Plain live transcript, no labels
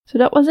So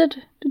that was it.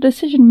 The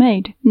decision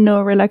made.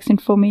 No relaxing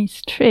for me.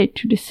 Straight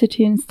to the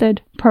city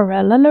instead.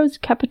 Parallello's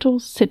capital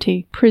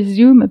city.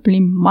 Presumably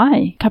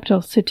my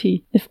capital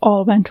city, if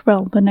all went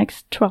well the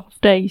next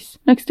 12 days.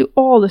 Next to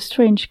all the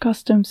strange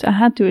customs I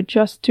had to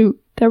adjust to,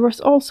 there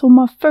was also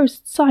my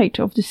first sight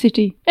of the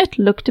city. It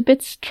looked a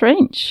bit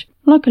strange.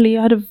 Luckily,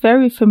 I had a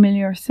very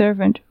familiar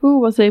servant who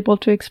was able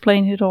to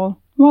explain it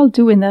all. While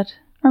doing that,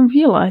 I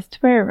realized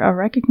where I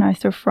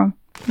recognized her from.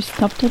 We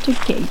stopped at a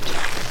gate.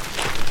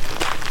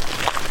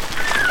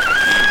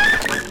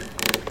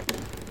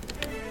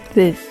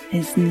 This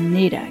is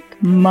Nidak,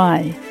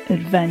 my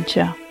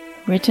adventure,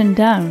 written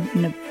down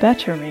in a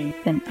better way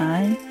than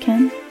I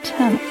can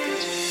tell it.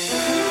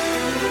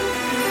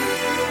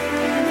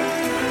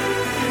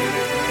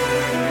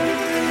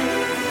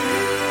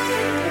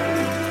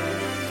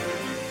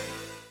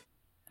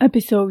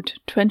 Episode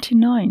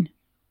 29,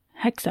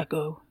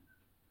 Hexago.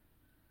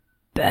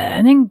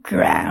 Burning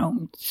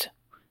grounds,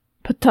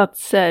 Patat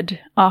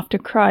said after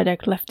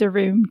Krydak left the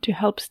room to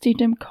help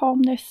Steedham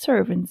calm their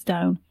servants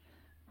down,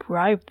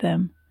 bribe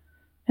them,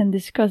 and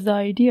discuss the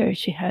idea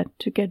she had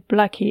to get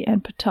Blackie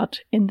and Patat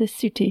in the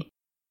city.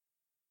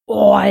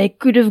 I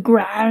could have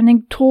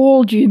grounding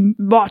told you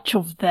much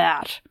of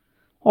that.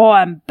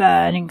 I'm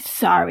burning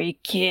sorry,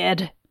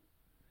 kid.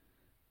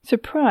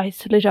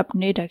 Surprise lit up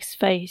Nidak's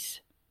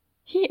face.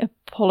 He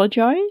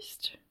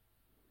apologized?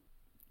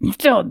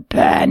 Don't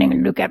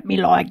burning look at me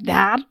like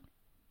that.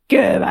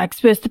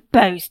 Guraks were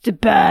supposed to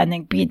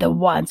burning be the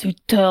ones who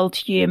told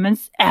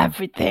humans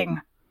everything.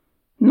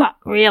 Not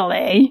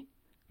really,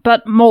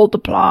 but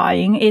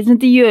multiplying isn't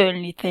the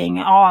only thing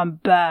I'm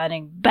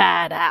burning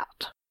bad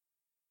at.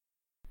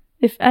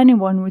 If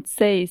anyone would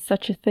say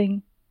such a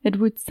thing, it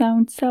would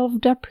sound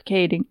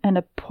self-deprecating and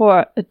a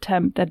poor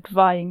attempt at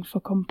vying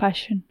for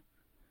compassion.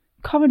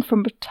 Coming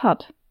from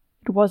Patat,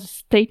 it was a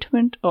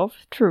statement of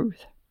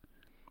truth.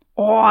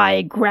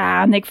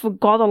 Grannick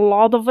forgot a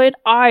lot of it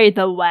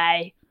either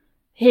way.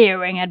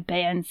 Hearing it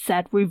being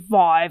said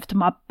revived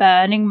my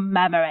burning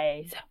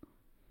memories.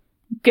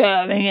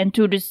 Going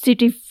into the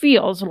city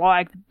feels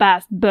like the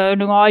best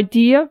burning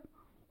idea.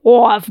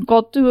 I've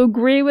got to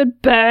agree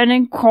with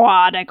Burning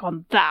Krydak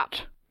on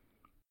that.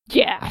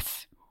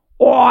 Yes,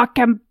 I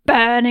can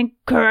burning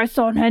curse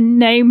on her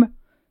name.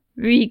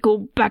 We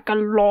go back a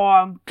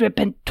long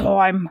dripping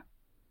time.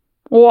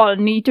 I'll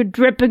need to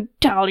drip and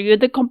tell you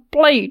the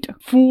complete,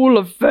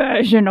 full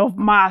version of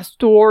my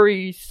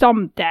story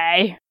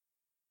someday.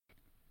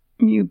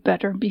 You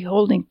better be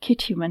holding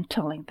Kitty when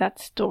telling that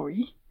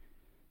story,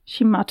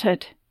 she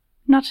muttered,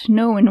 not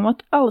knowing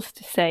what else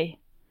to say.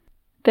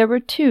 There were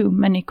too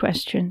many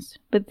questions,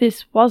 but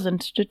this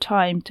wasn't the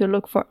time to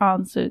look for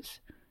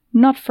answers,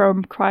 not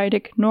from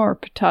Krydak nor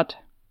Patat.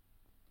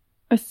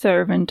 A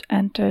servant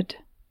entered.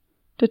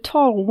 The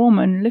tall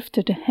woman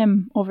lifted the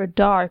hem of her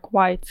dark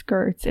white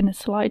skirts in a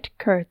slight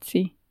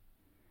curtsy.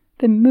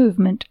 The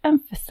movement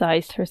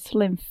emphasized her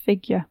slim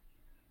figure.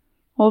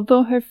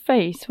 Although her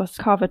face was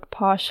covered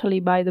partially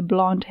by the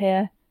blonde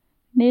hair,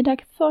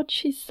 Nidak thought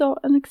she saw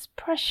an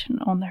expression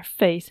on her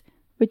face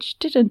which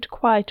didn't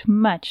quite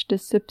match the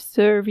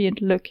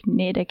subservient look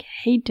Nidak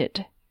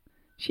hated.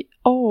 She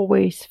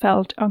always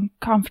felt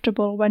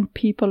uncomfortable when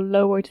people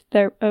lowered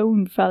their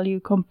own value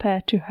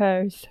compared to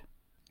hers.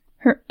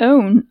 Her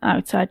own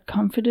outside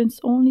confidence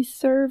only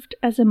served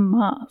as a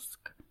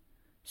mask.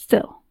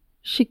 Still,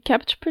 she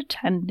kept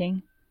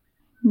pretending.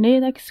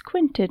 Nidak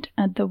squinted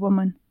at the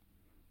woman.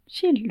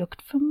 She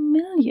looked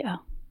familiar.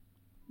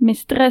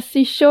 Mistress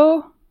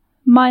Ichaud,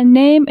 my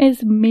name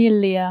is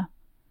Melia.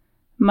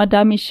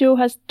 Madame Ichaud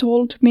has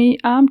told me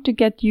I'm to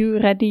get you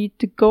ready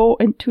to go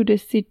into the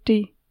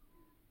city.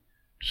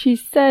 She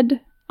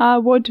said I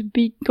would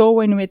be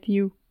going with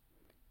you.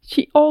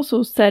 She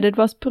also said it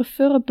was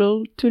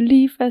preferable to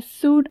leave as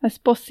soon as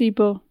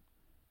possible.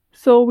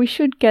 So we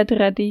should get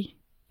ready.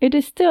 It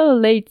is still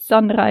late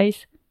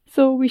sunrise,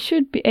 so we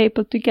should be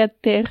able to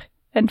get there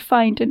and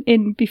find an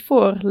inn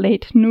before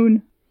late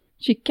noon.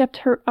 She kept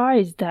her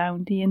eyes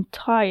down the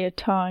entire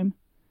time.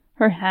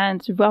 Her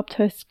hands rubbed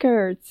her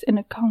skirts in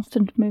a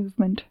constant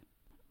movement.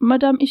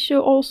 Madame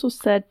Ichaud also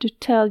said to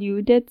tell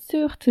you they'd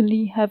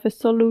certainly have a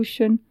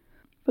solution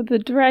for the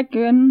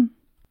dragon.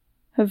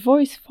 Her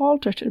voice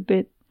faltered a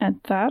bit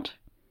at that.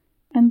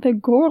 And the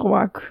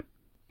Gorwak.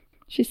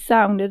 She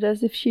sounded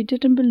as if she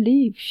didn't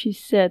believe she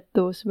said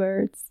those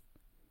words.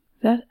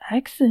 That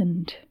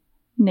accent,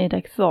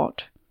 Nidak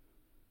thought.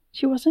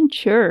 She wasn't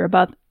sure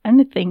about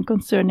anything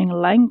concerning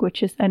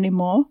languages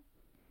anymore.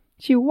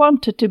 She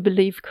wanted to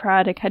believe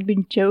Krydak had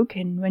been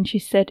joking when she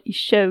said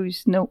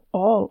Ichauds know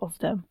all of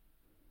them.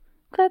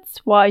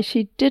 That's why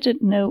she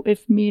didn't know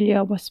if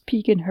Melia was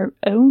speaking her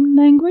own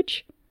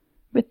language,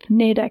 with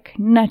Nidak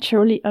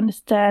naturally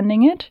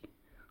understanding it,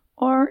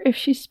 or if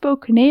she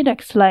spoke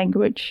Nidak's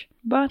language,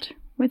 but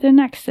with an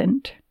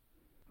accent.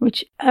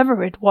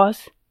 Whichever it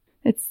was,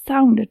 it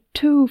sounded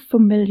too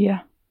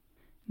familiar.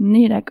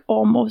 Nidak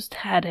almost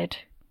had it,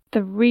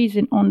 the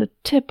reason on the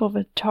tip of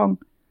her tongue,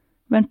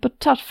 when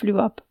Patat flew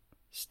up,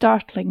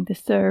 startling the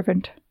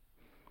servant.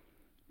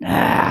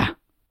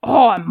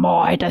 I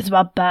might as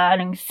well burn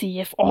and see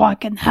if I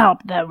can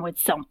help them with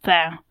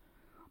something.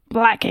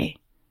 Blackie,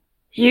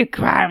 you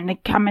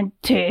grounded coming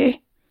too?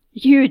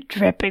 You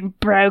dripping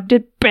broke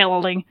the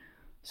building,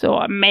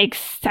 so it makes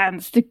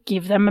sense to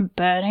give them a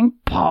burning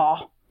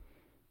paw.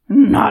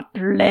 Not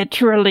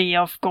literally,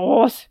 of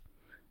course.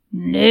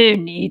 No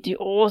need to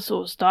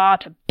also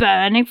start a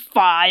burning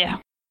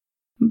fire.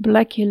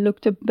 Blackie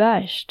looked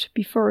abashed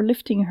before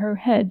lifting her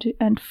head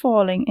and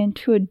falling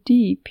into a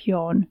deep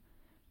yawn,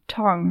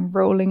 tongue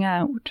rolling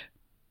out.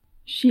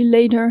 She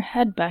laid her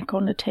head back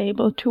on the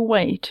table to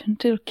wait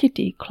until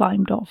Kitty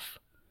climbed off.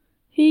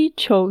 He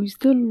chose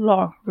the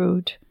long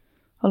route,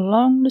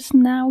 along the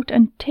snout,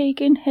 and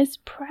taken his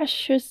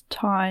precious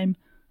time,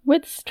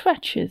 with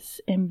stretches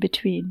in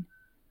between.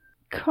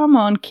 Come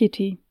on,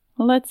 Kitty,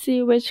 let's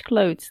see which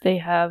clothes they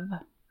have.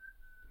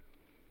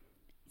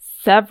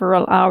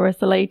 Several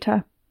hours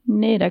later,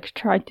 Nedek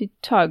tried to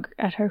tug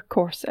at her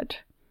corset.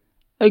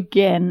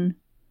 Again.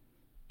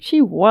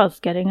 She was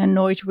getting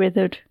annoyed with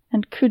it,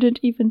 and couldn't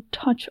even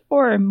touch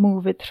or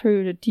move it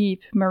through the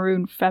deep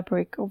maroon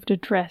fabric of the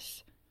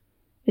dress.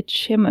 It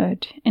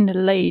shimmered in the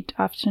late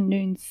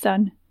afternoon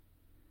sun.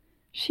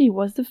 She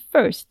was the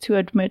first to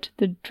admit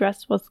the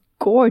dress was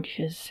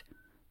gorgeous,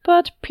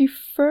 but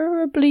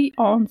preferably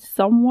on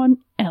someone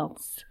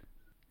else.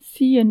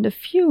 Seeing the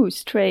few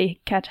stray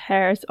cat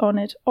hairs on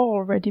it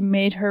already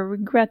made her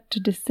regret the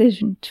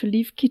decision to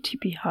leave Kitty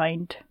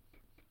behind.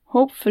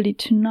 Hopefully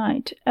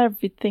tonight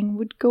everything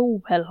would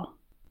go well.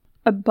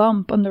 A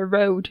bump on the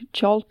road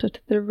jolted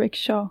the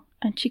rickshaw,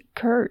 and she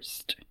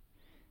cursed.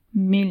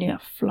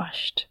 Milja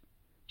flushed.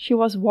 She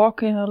was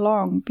walking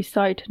along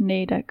beside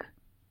Nedek.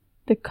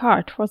 The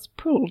cart was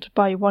pulled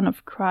by one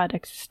of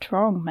Craddock's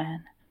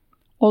strongmen.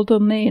 Although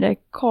Nedek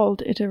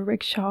called it a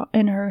rickshaw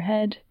in her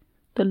head,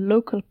 the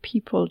local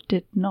people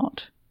did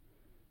not.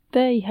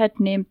 They had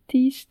named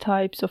these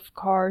types of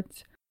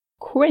carts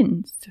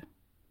quinns.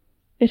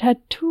 It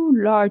had 2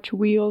 large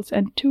wheels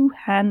and 2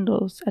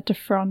 handles at the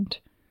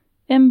front,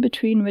 in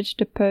between which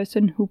the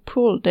person who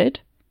pulled it,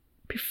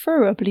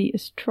 preferably a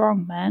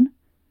strong man,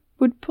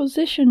 would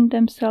position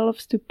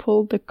themselves to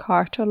pull the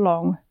cart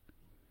along.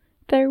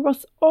 There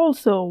was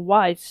also a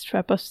wide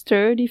strap of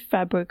sturdy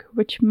fabric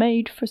which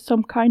made for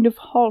some kind of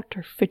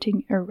halter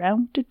fitting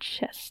around the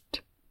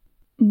chest.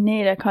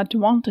 Nedek had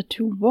wanted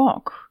to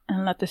walk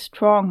and let the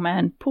strong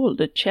man pull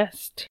the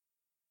chest,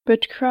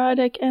 but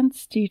Craddock and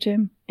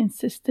Steedham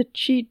insisted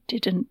she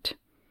didn't.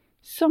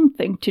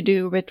 Something to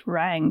do with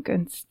rank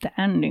and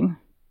standing.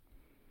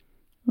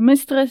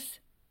 Mistress,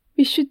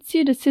 we should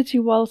see the city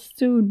walls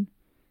soon.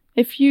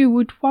 If you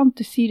would want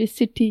to see the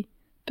city,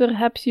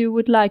 perhaps you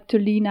would like to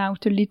lean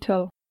out a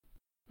little.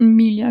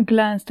 Milja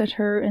glanced at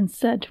her and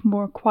said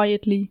more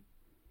quietly,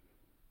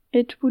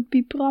 It would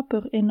be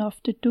proper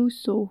enough to do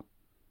so.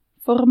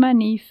 For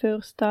many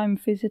first-time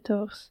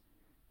visitors,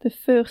 the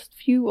first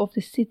view of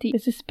the city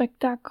is a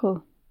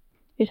spectacle.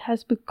 It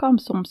has become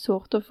some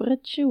sort of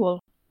ritual.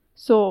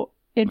 So,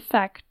 in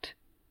fact,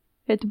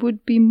 it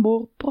would be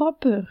more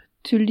proper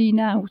to lean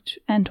out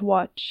and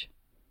watch.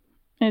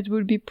 It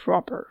would be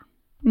proper.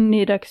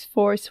 Nedek's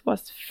voice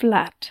was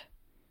flat.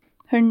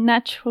 Her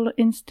natural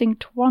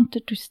instinct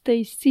wanted to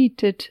stay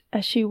seated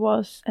as she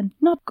was and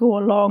not go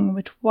along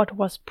with what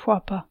was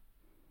proper.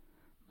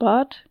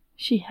 But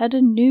she had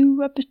a new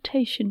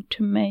reputation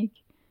to make,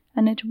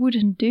 and it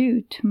wouldn't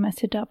do to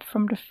mess it up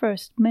from the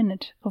first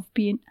minute of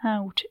being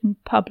out in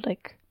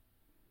public.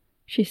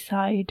 She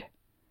sighed,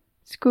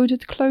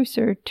 scooted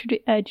closer to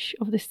the edge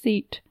of the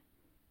seat,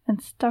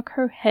 and stuck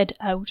her head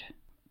out.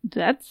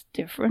 That's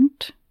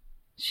different,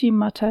 she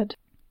muttered.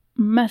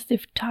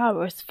 Massive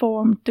towers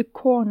formed the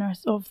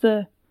corners of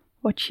the,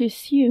 what she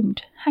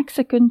assumed,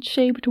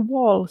 hexagon-shaped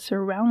wall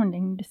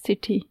surrounding the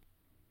city.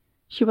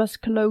 She was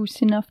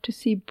close enough to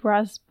see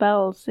brass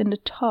bells in the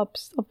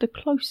tops of the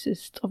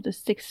closest of the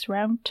 6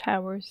 round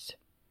towers.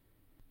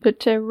 The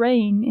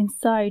terrain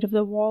inside of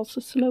the walls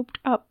sloped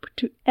up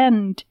to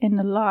end in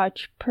a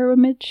large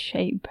pyramid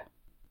shape.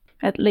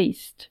 At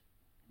least,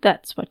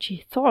 that's what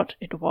she thought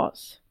it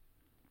was.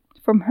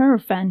 From her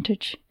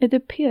vantage, it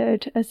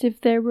appeared as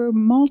if there were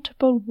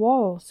multiple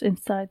walls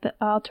inside the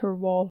outer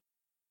wall,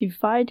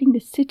 dividing the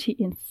city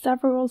in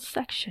several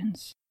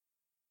sections.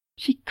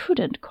 She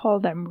couldn't call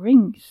them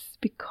rings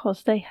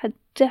because they had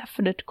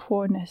definite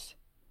corners.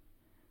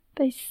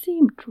 They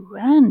seemed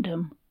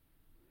random.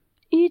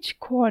 Each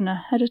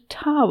corner had a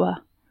tower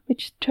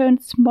which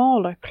turned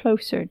smaller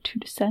closer to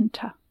the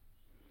center.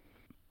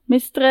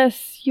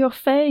 Mistress, your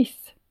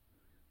face.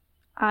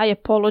 I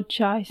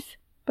apologize,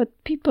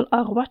 but people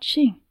are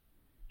watching.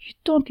 You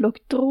don't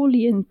look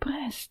truly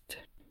impressed.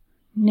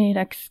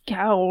 Nedek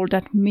scowled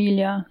at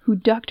Milja, who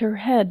ducked her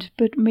head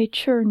but made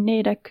sure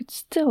Nedek could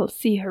still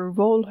see her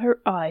roll her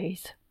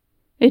eyes.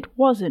 It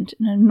wasn't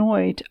an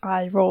annoyed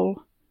eye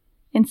roll.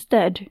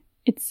 Instead,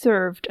 it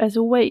served as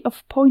a way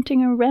of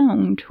pointing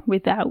around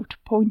without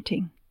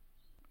pointing.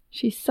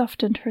 She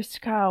softened her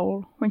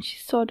scowl when she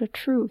saw the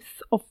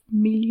truth of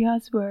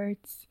Milja's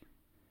words.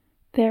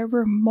 There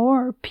were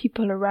more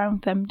people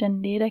around them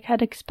than Nedek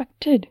had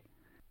expected.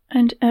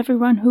 and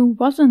everyone who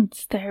wasn't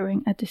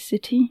staring at the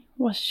city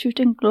was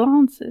shooting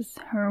glances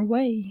her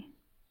way.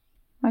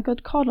 I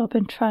got caught up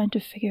in trying to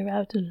figure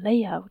out the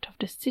layout of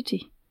the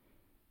city.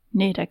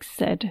 Nedek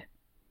said,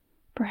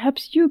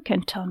 "Perhaps you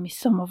can tell me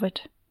some of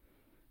it.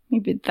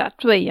 Maybe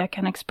that way I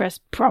can express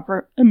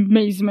proper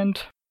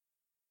amazement."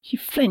 She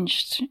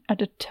flinched at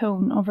the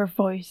tone of her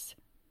voice.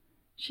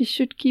 She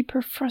should keep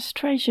her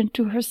frustration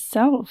to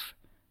herself,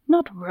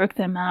 not work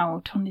them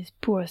out on this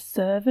poor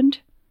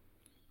servant.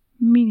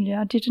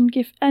 Melia didn't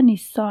give any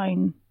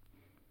sign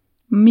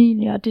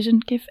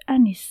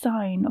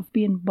of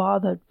being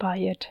bothered by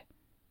it.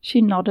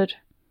 She nodded,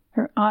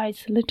 her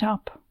eyes lit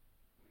up.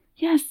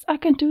 "Yes, I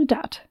can do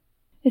that.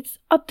 It's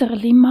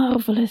utterly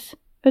marvelous,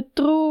 a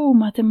true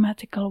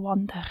mathematical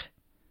wonder.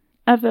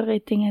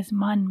 Everything is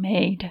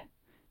man-made.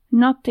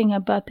 Nothing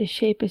about the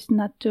shape is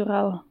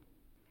natural.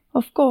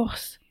 Of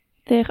course,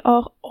 there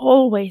are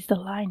always the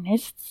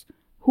Linists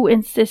who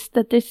insist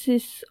that this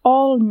is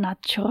all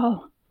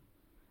natural.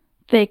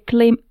 They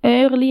claim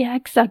early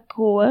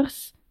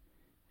hexagoers,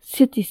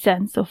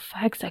 citizens of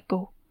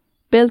Hexago,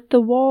 built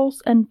the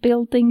walls and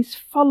buildings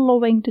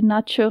following the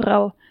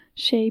natural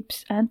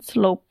shapes and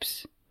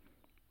slopes.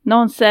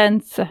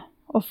 Nonsense,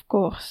 of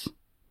course.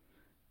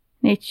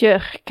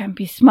 Nature can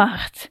be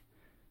smart,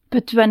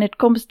 but when it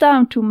comes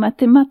down to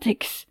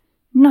mathematics,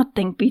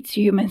 nothing beats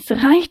humans,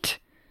 right?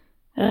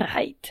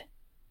 Right.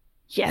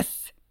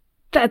 Yes,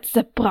 that's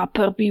a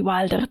proper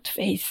bewildered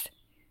face.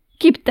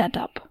 Keep that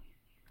up.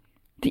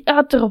 The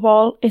outer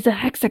wall is a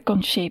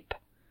hexagon shape.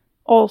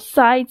 All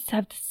sides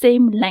have the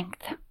same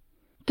length.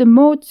 The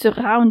moat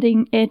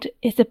surrounding it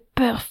is a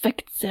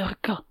perfect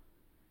circle.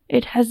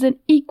 It has an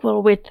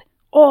equal width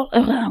all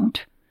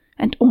around,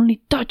 and only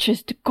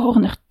touches the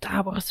corner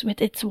towers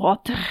with its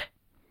water.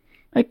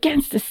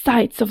 Against the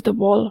sides of the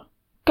wall,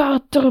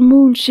 quarter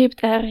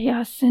moon-shaped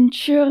areas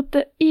ensure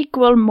the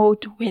equal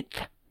moat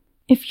width.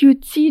 If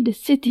you'd see the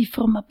city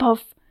from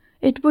above,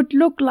 it would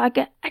look like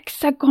a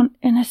hexagon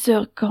in a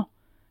circle,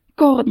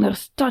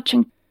 corners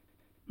touching.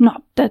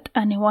 Not that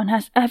anyone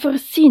has ever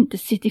seen the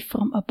city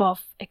from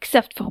above,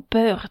 except for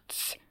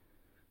birds.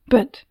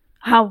 But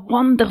how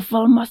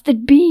wonderful must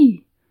it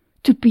be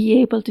to be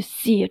able to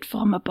see it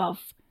from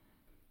above?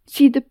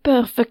 See the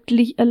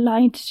perfectly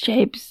aligned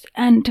shapes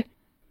and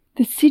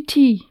the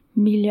city,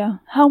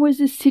 Melia. How is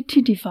a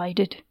city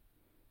divided?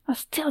 I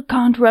still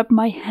can't wrap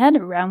my head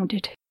around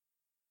it.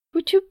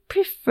 Would you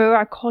prefer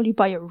I call you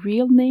by a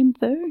real name,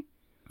 though?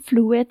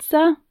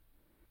 Fluetza?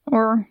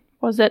 Or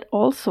was that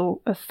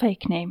also a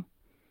fake name?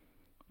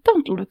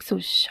 Don't look so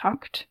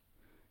shocked.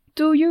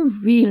 Do you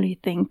really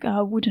think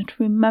I wouldn't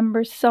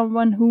remember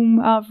someone whom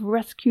I've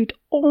rescued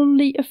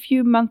only a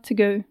few months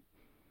ago?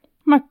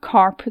 My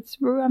carpets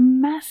were a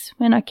mess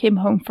when I came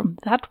home from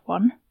that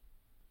one.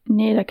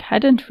 Nedek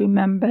hadn't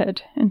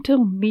remembered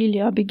until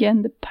Melia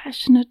began the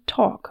passionate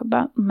talk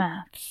about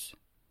maths.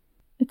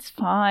 It's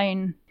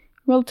fine.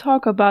 We'll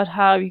talk about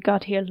how you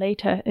got here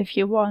later if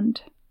you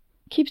want.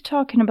 Keep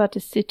talking about the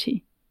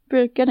city.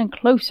 We're getting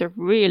closer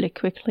really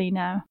quickly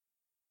now.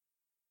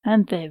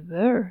 And they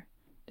were.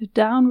 The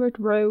downward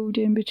road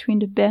in between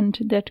the bend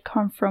they'd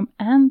come from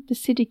and the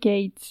city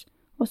gates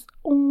was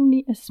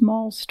only a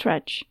small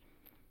stretch.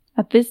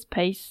 At this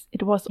pace,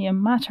 it was a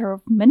matter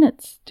of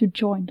minutes to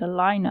join the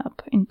lineup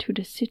into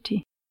the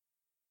city.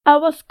 I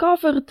was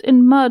covered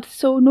in mud,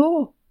 so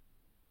no.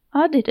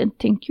 I didn't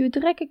think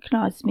you'd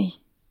recognize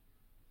me.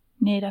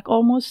 Nedek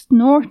almost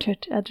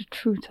snorted at the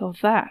truth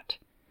of that.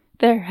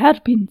 There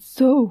had been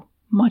so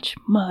much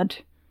mud.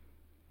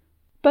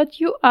 But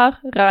you are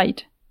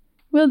right.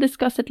 We'll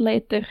discuss it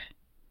later.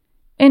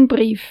 In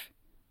brief,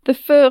 the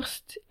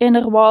first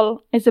inner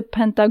wall is a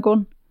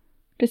pentagon.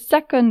 The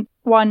second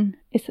one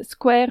is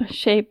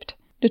square-shaped.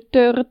 The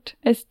third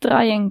is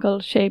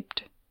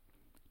triangle-shaped.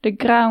 The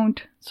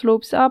ground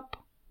slopes up,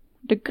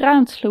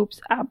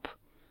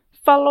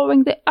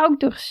 following the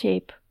outer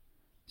shape.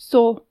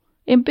 So,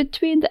 in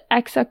between the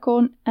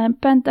hexagon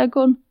and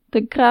pentagon,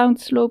 the ground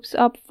slopes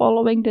up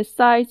following the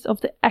sides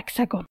of the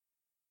hexagon.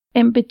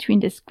 In between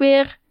the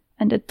square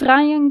and the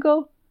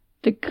triangle,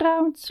 the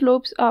ground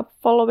slopes up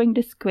following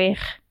the square.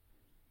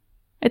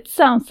 It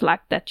sounds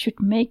like that should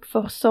make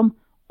for some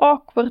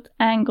awkward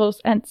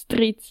angles and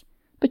streets,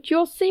 but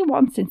you'll see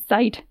once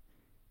inside.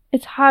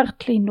 It's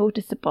hardly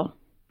noticeable.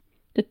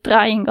 The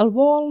triangle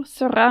wall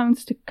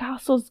surrounds the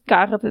castle's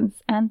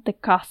gardens and the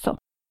castle.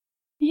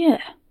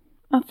 Yeah,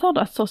 I thought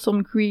I saw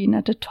some green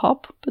at the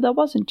top, but I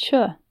wasn't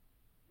sure.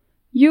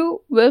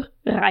 You were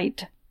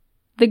right.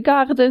 The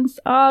gardens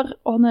are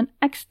on an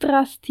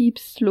extra steep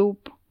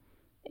slope.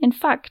 In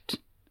fact,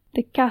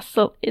 the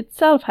castle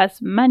itself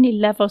has many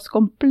levels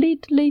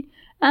completely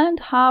and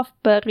half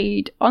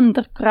buried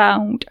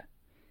underground.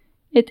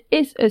 It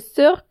is a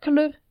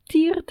circular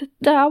tiered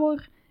tower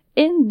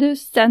in the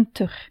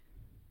center.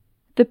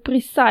 The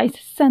precise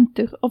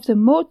center of the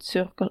moat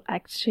circle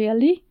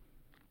actually,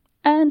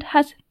 and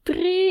has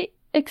 3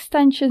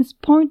 extensions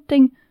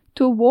pointing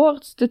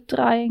towards the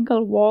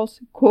triangle wall's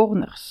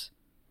corners.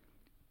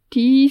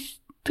 These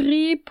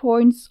 3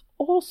 points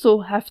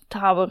also have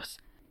towers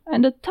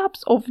and the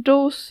tops of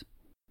those...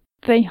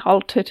 They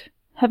halted,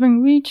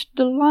 having reached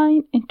the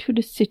line into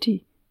the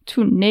city,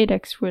 to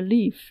Nedek's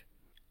relief.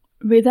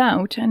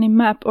 Without any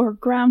map or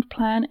ground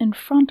plan in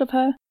front of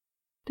her,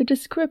 the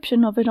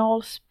description of it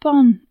all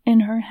spun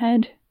in her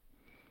head.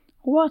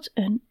 What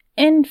an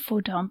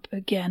info dump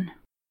again.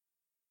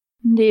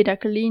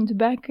 Nedek leaned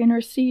back in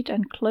her seat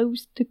and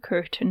closed the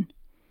curtain.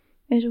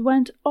 It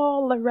went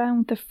all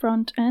around the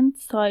front and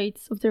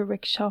sides of the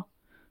rickshaw,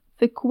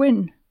 the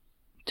Quinn,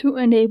 to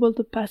enable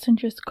the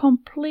passengers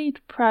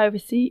complete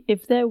privacy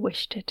if they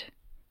wished it.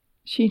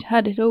 She'd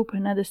had it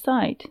open at the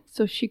side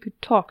so she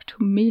could talk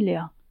to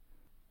Melia.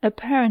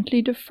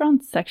 Apparently the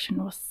front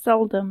section was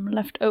seldom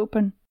left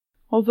open,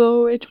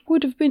 although it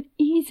would have been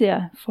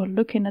easier for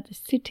looking at the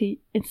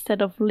city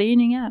instead of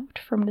leaning out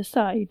from the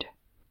side.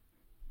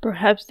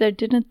 Perhaps they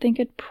didn't think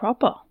it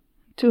proper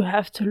to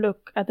have to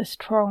look at the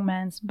strong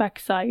man's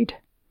backside.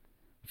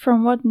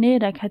 From what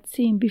Nedek had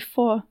seen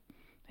before,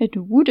 it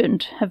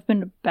wouldn't have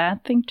been a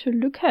bad thing to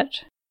look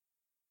at.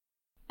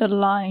 The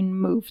line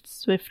moved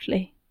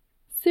swiftly.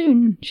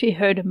 Soon she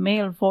heard a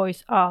male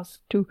voice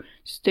ask to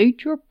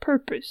state your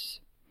purpose.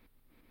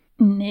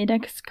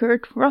 Nedek's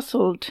skirt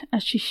rustled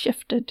as she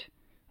shifted,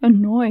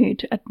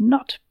 annoyed at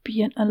not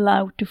being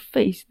allowed to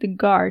face the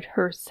guard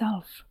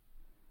herself.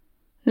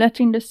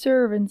 Letting the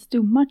servants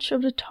do much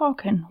of the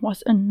talking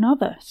was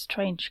another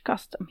strange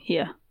custom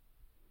here.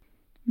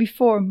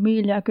 Before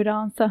Melia could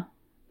answer,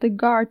 the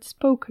guard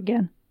spoke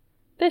again,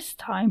 this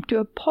time to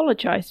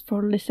apologize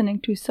for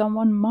listening to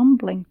someone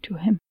mumbling to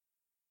him.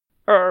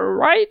 "All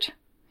right,"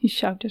 he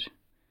shouted.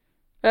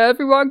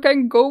 "Everyone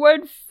can go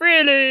in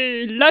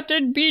freely. Let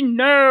it be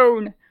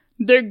known.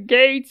 The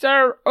gates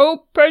are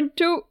open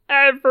to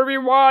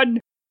everyone.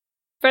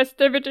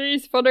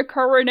 Festivities for the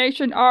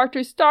coronation are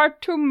to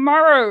start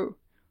tomorrow.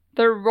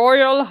 The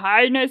Royal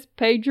Highness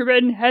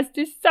Patron has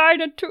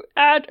decided to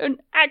add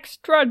an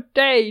extra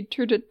day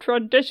to the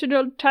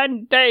traditional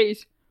 10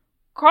 days.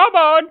 Come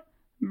on,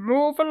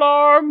 move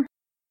along."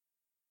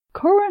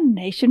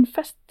 Coronation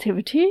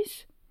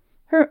festivities?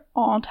 Her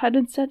aunt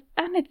hadn't said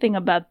anything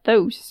about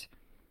those.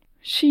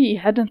 She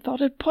hadn't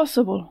thought it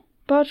possible,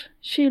 but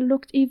she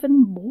looked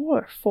even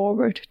more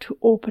forward to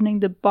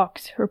opening the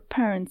box her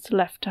parents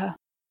left her.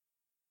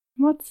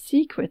 What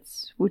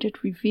secrets would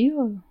it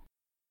reveal?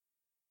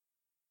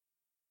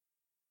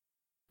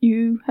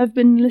 You have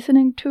been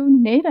listening to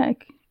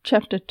Nedek,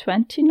 Chapter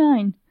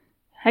 29,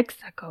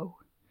 Hexago,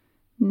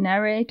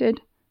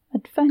 narrated,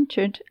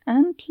 adventured,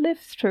 and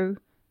lived through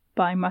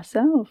by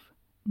myself,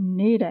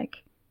 Nedek,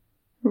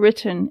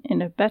 written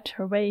in a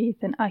better way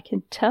than I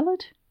can tell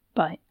it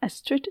by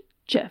Astrid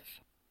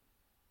Jeff.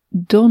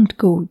 Don't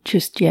go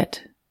just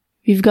yet.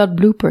 We've got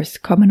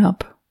bloopers coming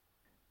up.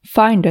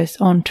 Find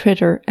us on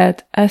Twitter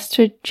at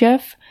Astrid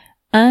Jeff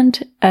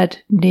and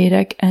at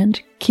Nedek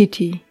and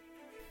Kitty.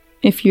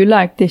 If you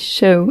like this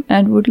show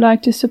and would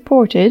like to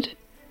support it,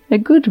 a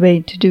good way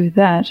to do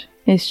that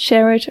is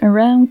share it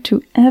around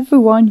to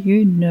everyone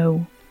you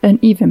know. An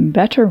even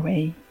better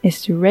way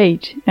is to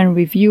rate and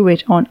review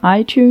it on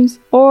iTunes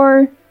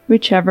or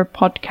whichever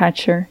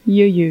podcatcher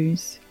you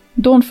use.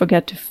 Don't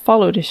forget to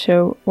follow the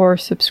show or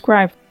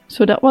subscribe.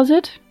 So that was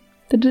it?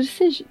 The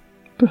decision.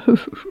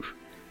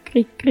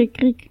 Creak, creak,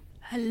 creak.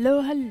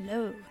 Hello,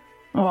 hello.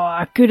 Oh,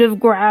 I could have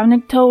ground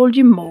and told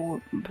you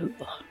more.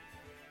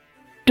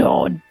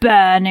 Don't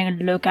Burning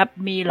look at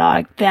me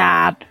like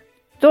that.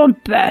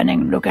 Don't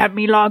Burning look at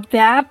me like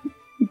that.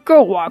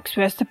 Gorks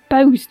were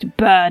supposed to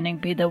Burning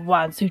be the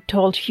ones who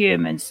told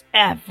humans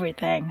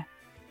everything.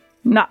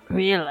 Not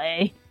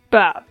really,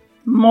 but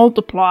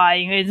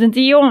multiplying isn't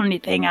the only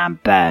thing I'm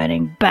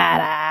Burning bad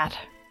at.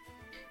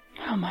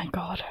 Oh my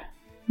god,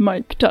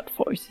 my Ptut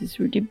voice is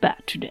really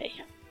bad today.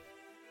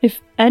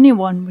 If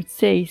anyone would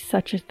say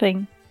such a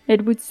thing,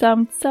 it would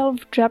sound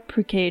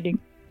self-deprecating.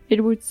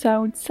 It would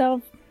sound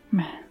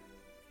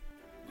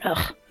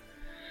Ugh.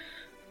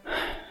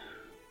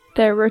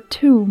 There were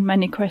too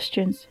many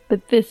questions,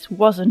 but this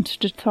wasn't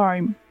the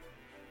time.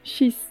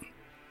 She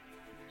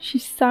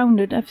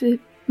sounded as if...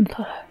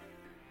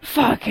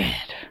 Fuck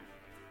it.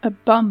 A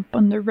bump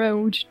on the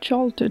road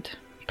jolted.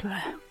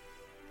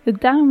 The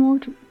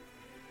downward...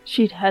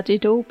 She'd had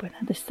it open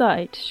at the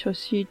side, so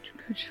she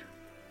could...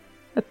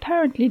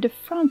 Apparently the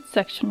front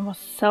section was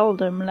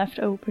seldom left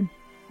open,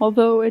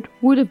 although it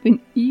would have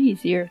been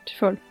easier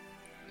for...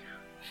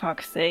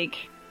 Fuck's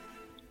sake.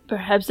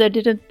 Perhaps I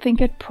didn't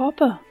think it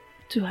proper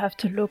to have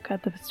to look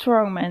at the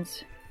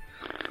strongman's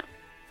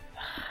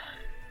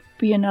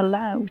being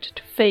allowed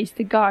to face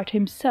the guard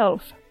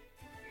himself.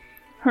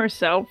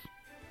 Herself?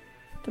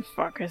 What the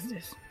fuck is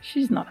this?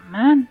 She's not a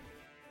man.